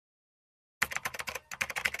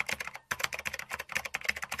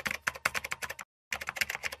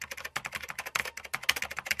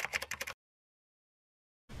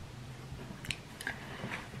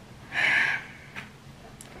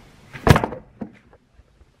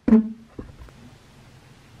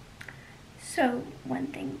So one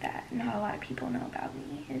thing that not a lot of people know about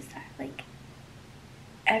me is that, like,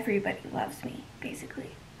 everybody loves me, basically.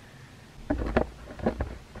 I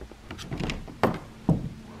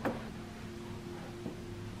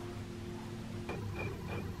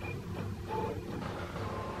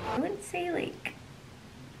would say like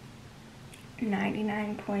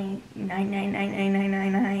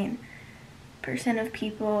 99.9999999% of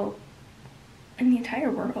people in the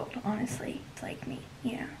entire world, honestly, it's like me,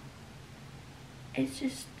 you know. It's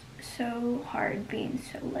just so hard being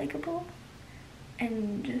so likable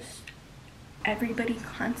and just everybody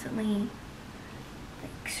constantly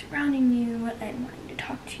like surrounding you and wanting to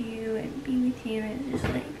talk to you and be with you, and it's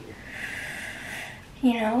just like,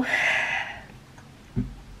 you know,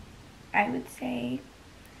 I would say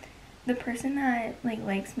the person that like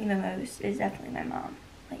likes me the most is definitely my mom.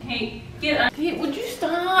 Like, Kate, Kate, would you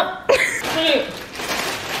stop? Kate,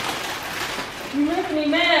 you're making me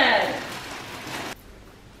mad.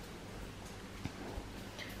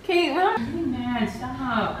 Kate, we're not getting mad.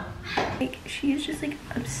 Stop. like she's just like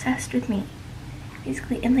obsessed with me,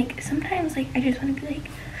 basically, and like sometimes like I just want to be like,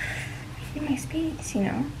 give me my space, you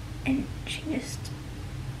know, and she just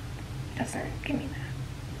doesn't give me that.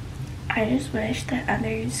 I just wish that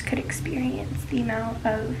others could experience the amount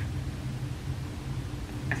of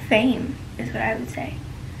fame, is what I would say,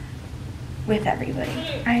 with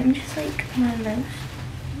everybody. I'm just like one of the most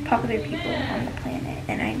popular people on the planet,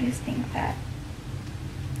 and I just think that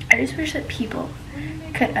I just wish that people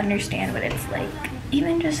could understand what it's like,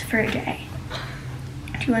 even just for a day,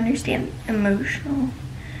 to understand the emotional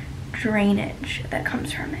drainage that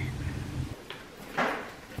comes from it.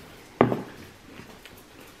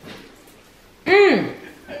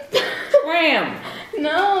 Ram.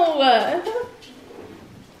 No!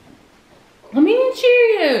 Let me eat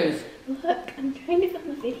Cheerios. Look, I'm trying to film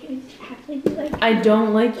the videos. Actually, like, I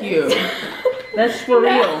don't like you. That's for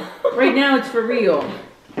real. Right now, it's for real.